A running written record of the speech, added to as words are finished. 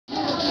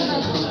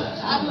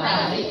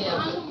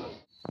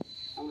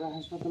আমরা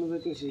হাসপাতালে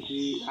যেতেছি কি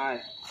আয়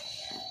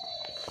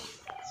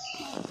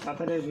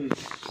তাড়াতাড়ি আসিস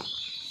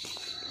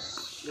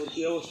তোর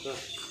কি অবস্থা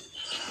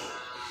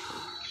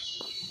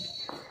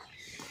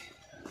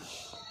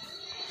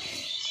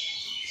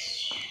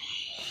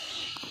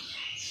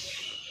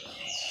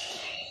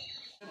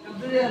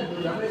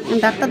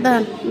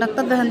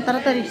ডাক্তার দেখান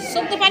তাড়াতাড়ি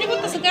সব তো পানি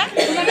পড়তেছে কা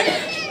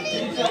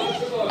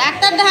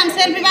ডাক্তার দেখান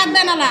সেলফি বাদ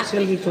দেন না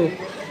সেলফি তো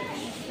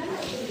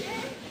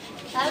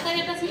তাড়াতাড়ি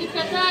একটা স্লিপ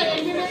কাটা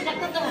এমবিবিএস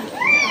ডাক্তার দেখান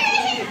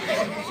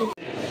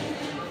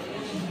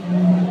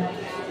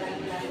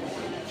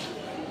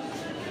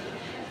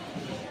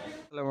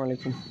আসসালামু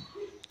আলাইকুম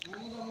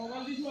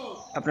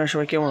আপনারা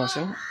সবাই কেমন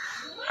আছেন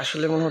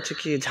আসলে মনে হচ্ছে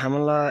কি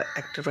ঝামেলা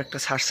একটার পর একটা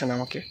ছাড়ছে না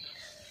আমাকে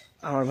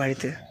আমার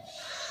বাড়িতে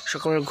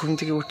সকালে ঘুম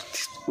থেকে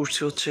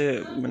উঠছে হচ্ছে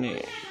মানে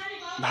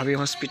ভাবি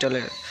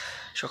হসপিটালে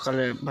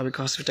সকালে ভাবিকে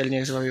হসপিটালে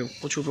নিয়ে গেছে ভাবি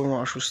প্রচুর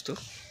পরিমাণে অসুস্থ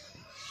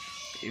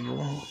এবং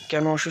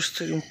কেন অসুস্থ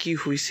এবং কী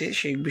হয়েছে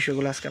সেই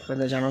বিষয়গুলো আজকে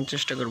আপনাদের জানার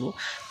চেষ্টা করব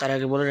তার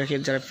আগে বলে রাখি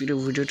যারা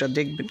ভিডিওটা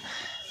দেখবেন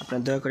আপনারা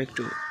দয়া করে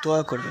একটু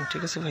দোয়া করবেন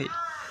ঠিক আছে ভাই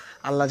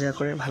আল্লাহ যা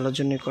করে ভালোর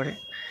জন্যই করে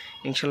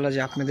ইনশাল্লাহ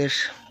যে আপনাদের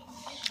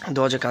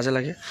দোয়া যে কাজে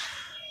লাগে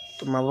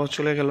তো মা বাবা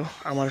চলে গেল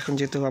আমার এখন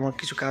যেতে হবে আমার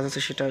কিছু কাজ আছে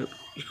সেটা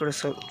ই করে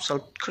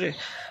সলভ করে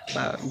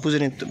বা বুঝে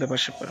নিতে ব্যাপার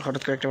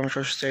হঠাৎ করে একটা মানুষ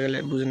অসুস্থ হয়ে গেলে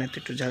বুঝে নিতে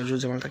একটু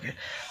ঝামেলা থাকে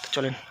তো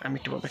চলেন আমি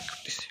একটু ব্যাক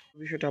করতেছি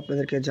বিষয়টা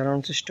আপনাদেরকে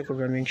জানানোর চেষ্টা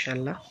করবো আমি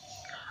ইনশাআল্লাহ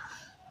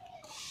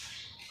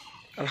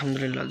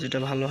আলহামদুলিল্লাহ যেটা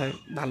ভালো হয়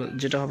ভালো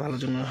যেটা হয় ভালোর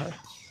জন্য হয়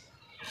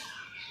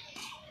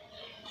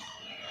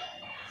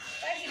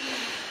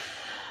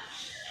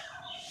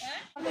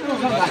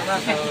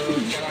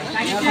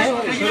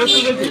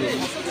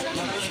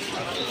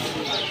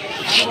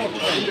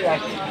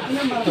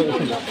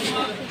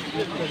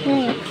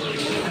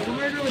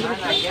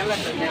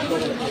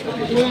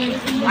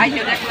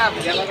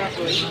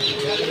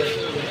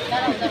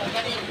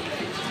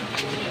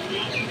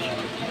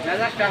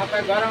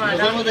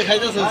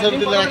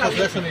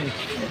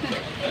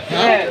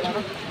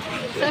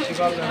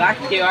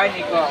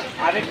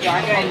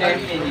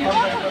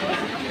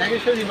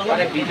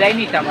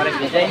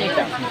বিদায়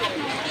নিতাম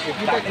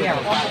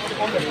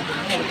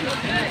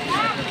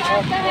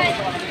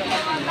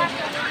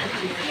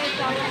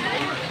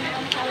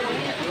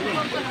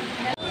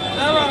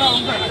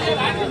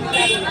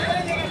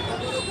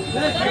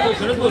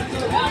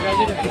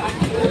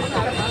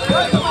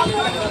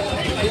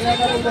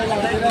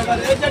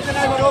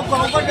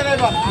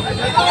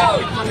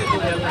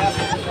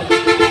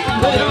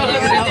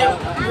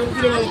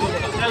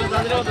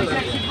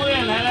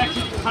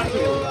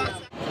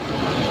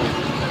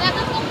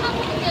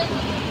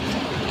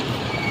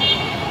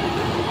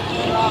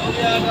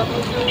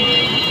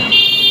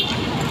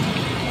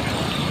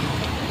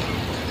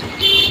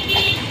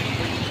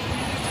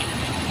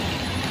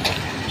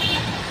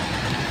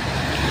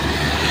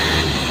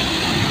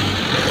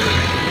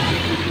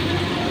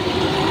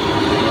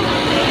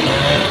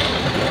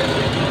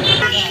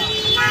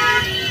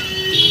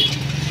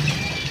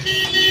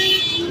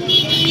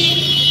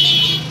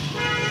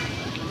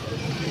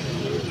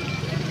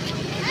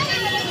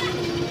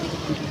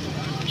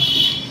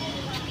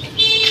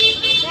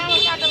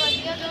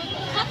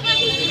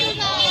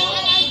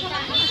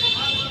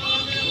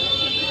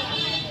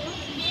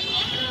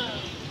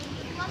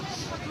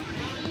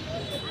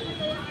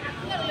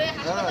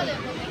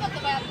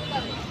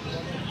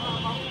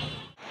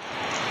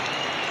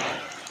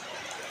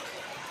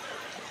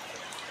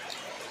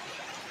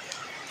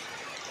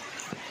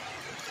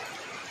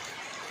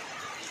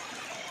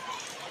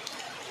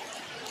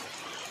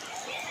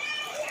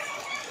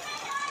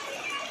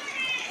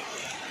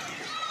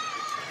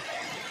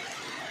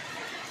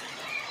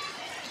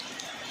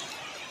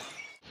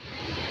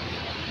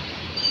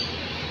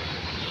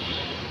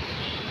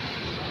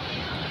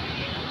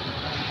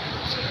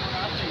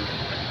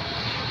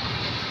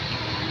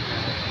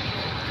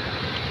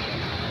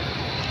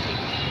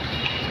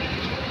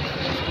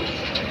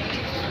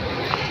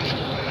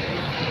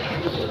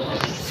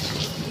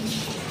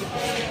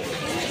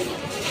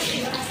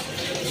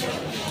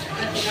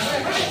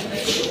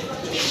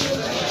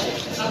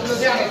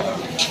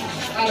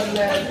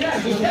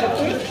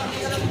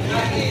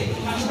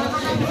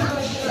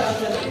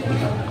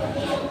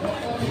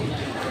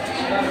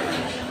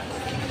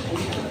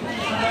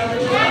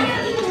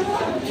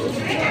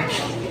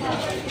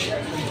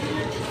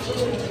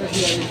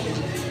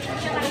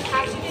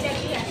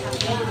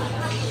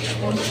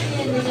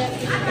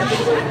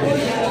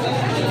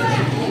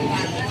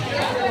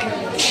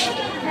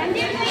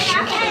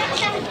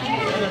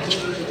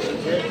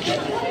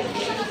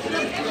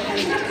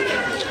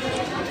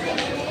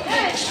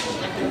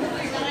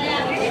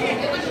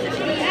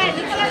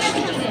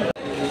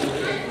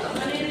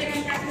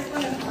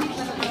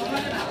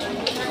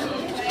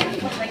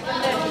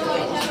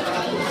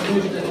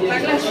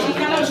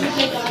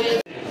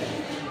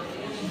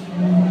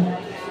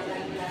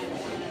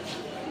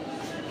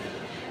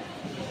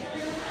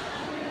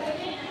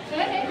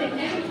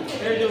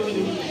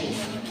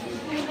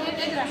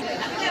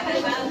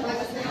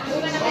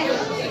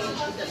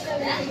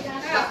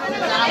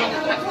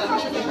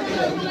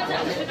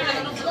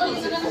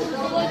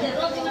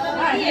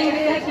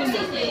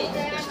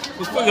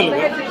পুষ্প গেল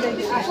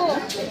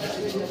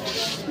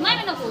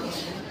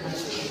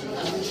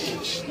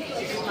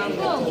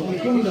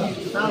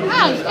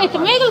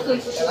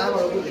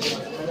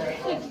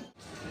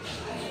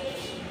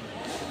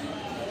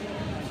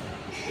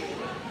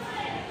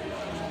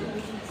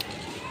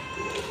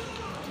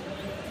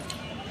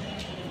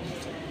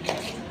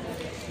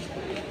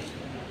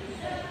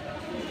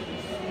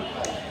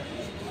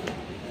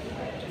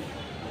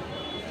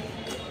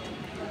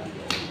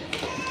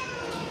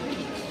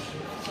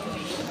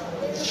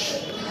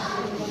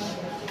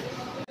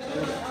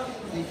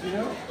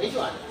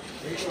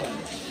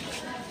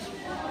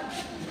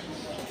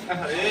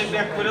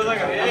ব্যাক করে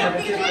জায়গা রে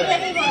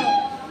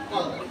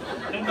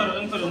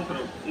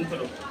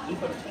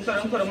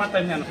করো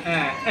মাথায় নেন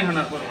হ্যাঁ এখন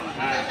আর করবো না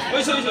হ্যাঁ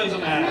ওই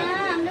হ্যাঁ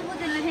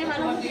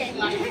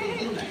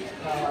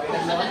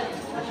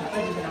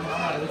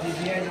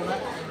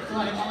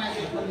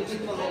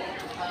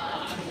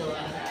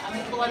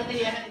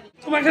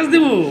তোমার কাছে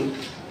দিব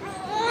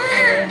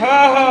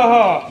হ্যাঁ হ্যাঁ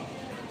হ্যাঁ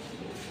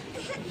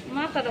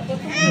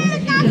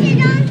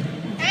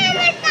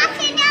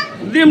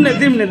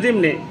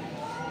দিমনে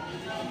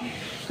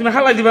তুমি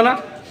হালাই দিবা না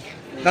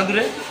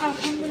দাদুরে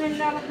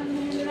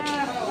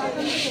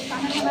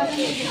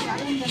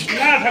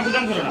না ঠাকুর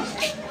দাম করো না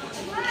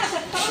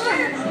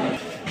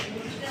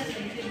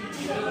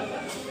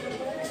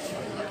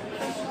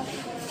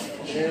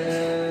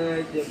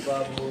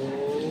বাবু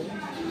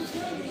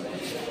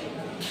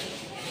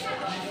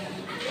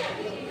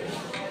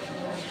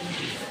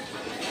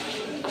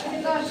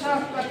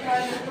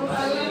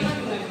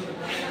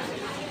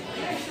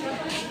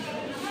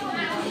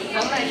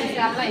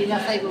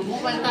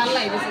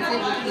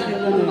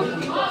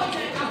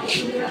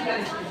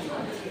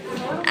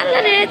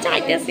আল্লাহ রে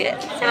চাইতেছে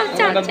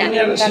চাল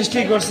সৃষ্টি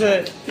করছে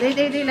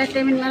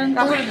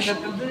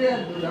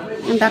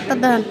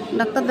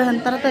ডাক্তার দেখান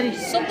তাড়াতাড়ি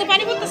সব তো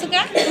পানি পড়তেছে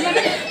কা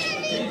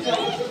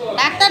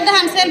ডাক্তার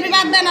দেখান সেলফি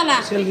বাদ দেন আলা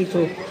সেলফি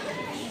তো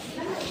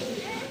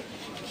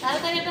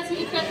তাড়াতাড়ি একটা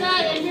স্লিপ কাটা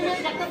এমবিবিএস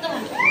ডাক্তার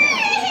দেখান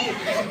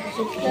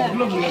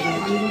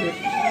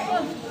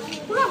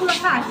পুরো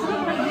খাস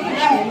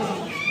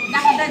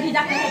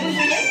ডাক্তার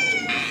বলছে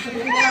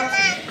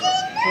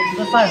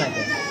তো পায় না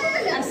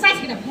সাইজ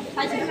কিনা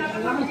সাইজ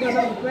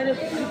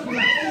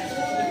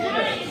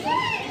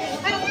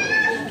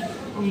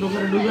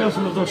অন্ধকারে ডুবে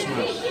আসলো 10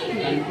 মাস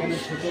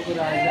ছোট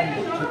করে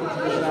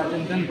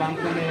আয়োজন দেন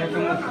বাংকানে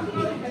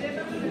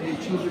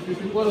ছোট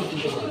কিছু বড়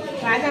ছোট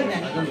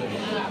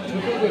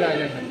করে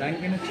আয়োজন দেন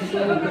বাংকানে ছোট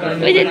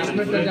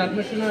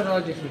আপনার শোনা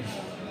রাজে শুনে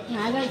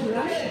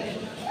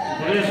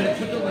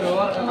ছোট করে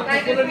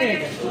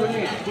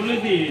তুলে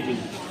দিয়ে দিন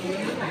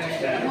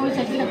বড়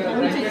ছোট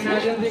করে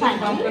আয়োজন দেন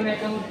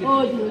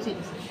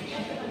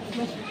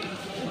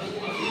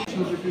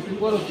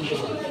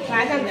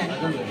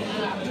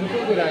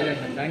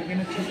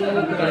বাংকানে ছোট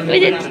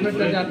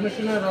আপনার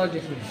শোনা রাজে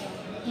শুনে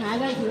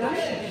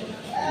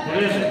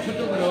ছোট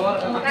করে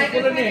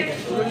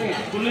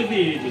তুলে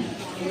দিয়ে দিন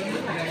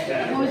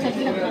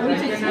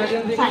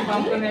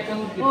বাংকানে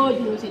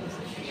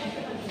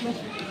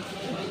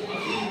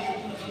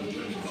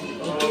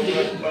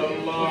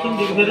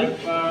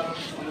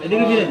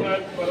এদিকে ফিরে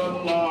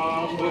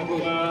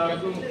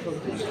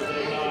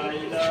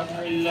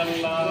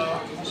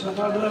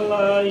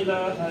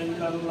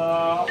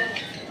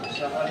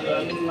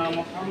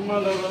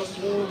محمد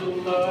رسول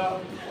الله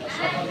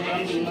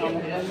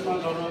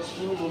محمد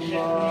رسول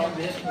الله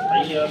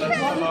حي على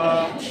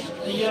الصلاة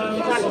حي على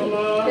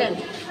الصلاة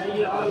حي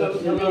على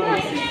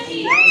الفلاح حي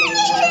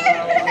على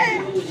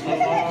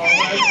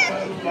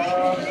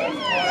الفلاح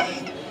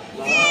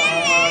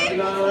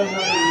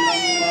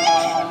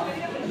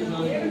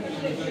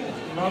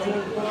الله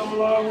أكبر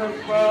الله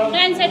أكبر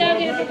لا إله إلا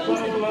الله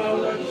الله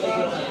أكبر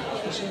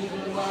أشهد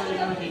أن لا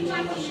إله إلا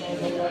الله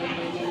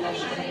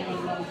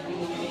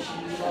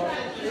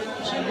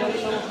أشهد أن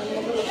محمد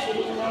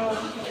رسول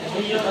الله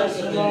حي على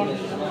الصلاة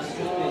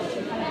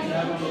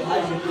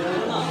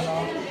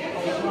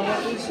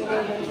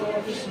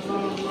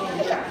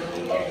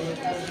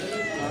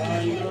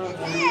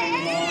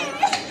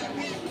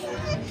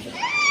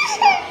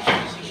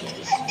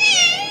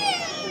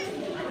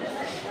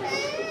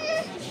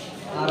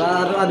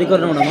আর আদি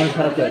করে না মন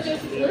খারাপ করে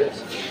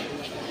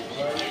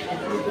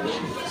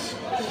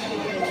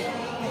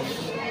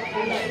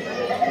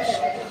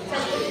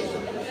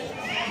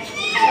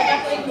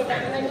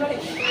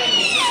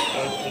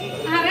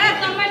আরে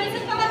তোমার নিচে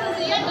কথা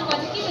বলছি এত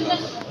কথা কি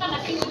বলছ টাকা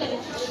কি করে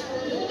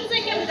তুই যে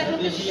কেমন দেখো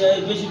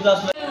বেশি ক্লাস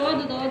ও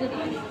দুটো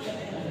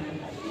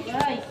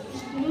ভাই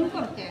তুমি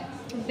করতে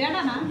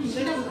বেড়া না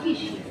বেড়া কি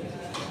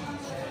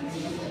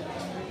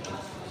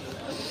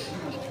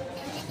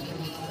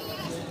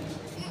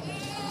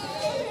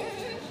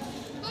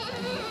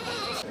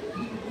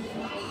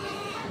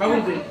বাবু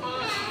দে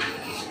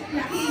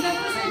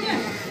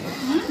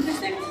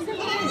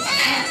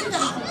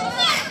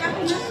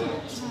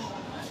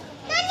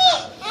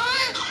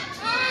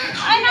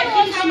Ay,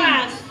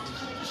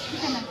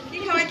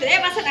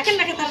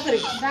 no,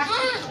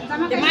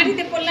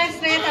 মাটিতে পড়লে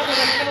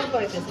কেমন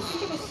করেছে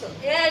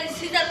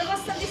সিজার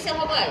ব্যবস্থা দিচ্ছে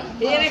সবাই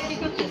এর কি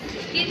করতে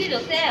কি দিল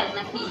তেল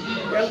নাকি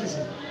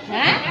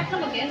হ্যাঁ একটা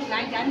লোকে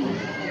গাই জানি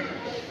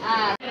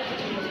আর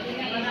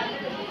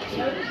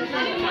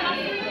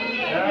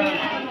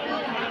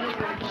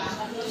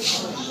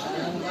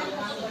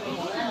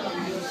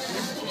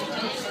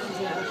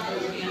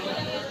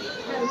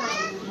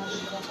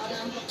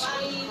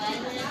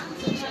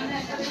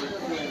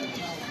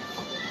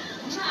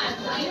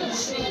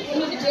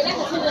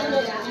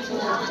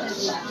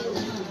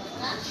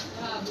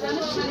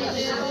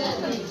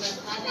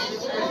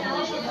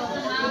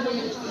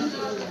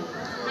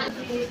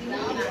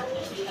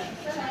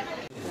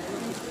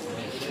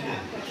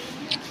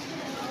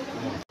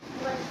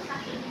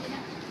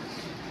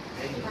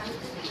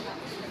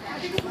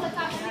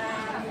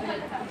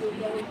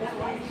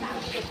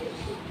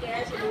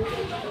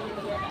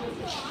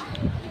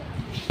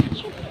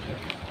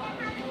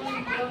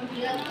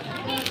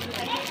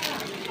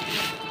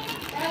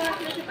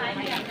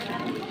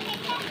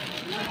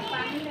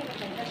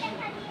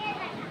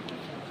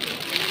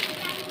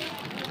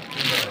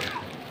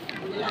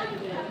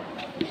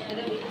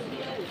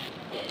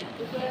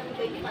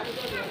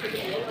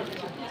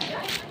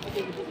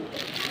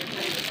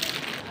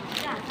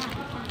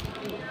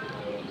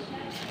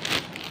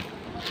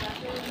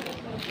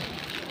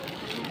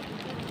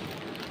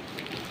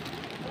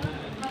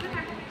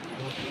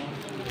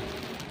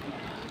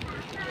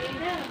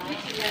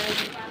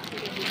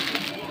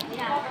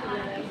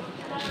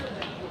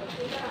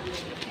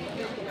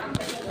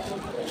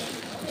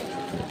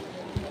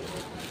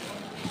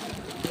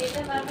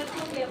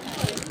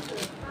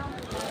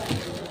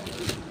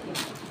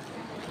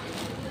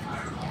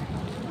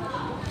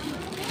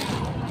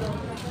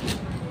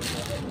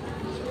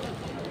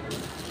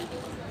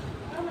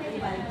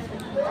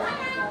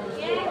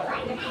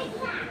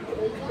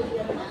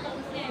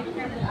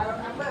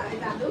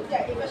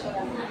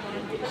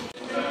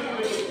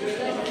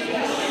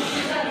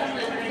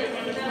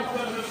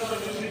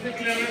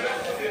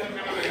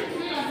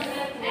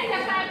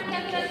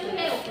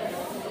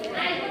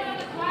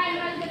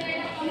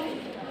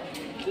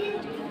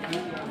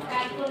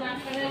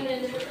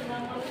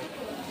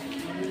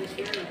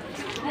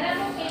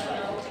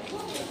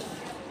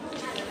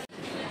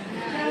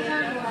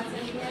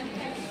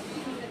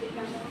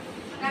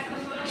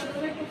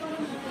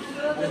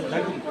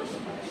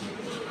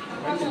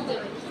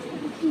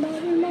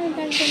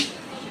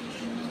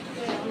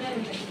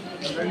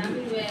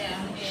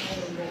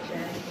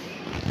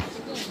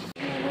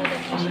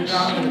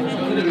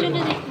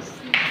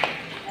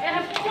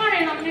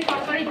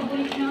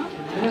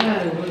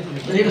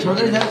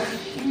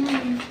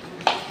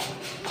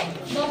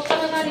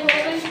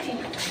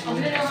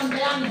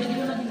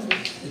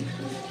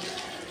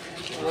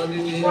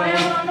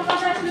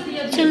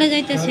চলে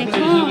যাইতেছে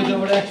এখন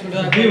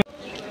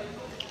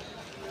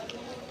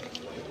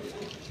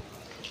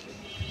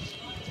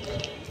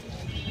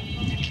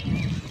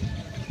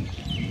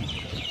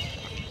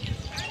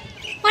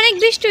অনেক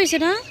বৃষ্টি হয়েছে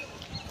না।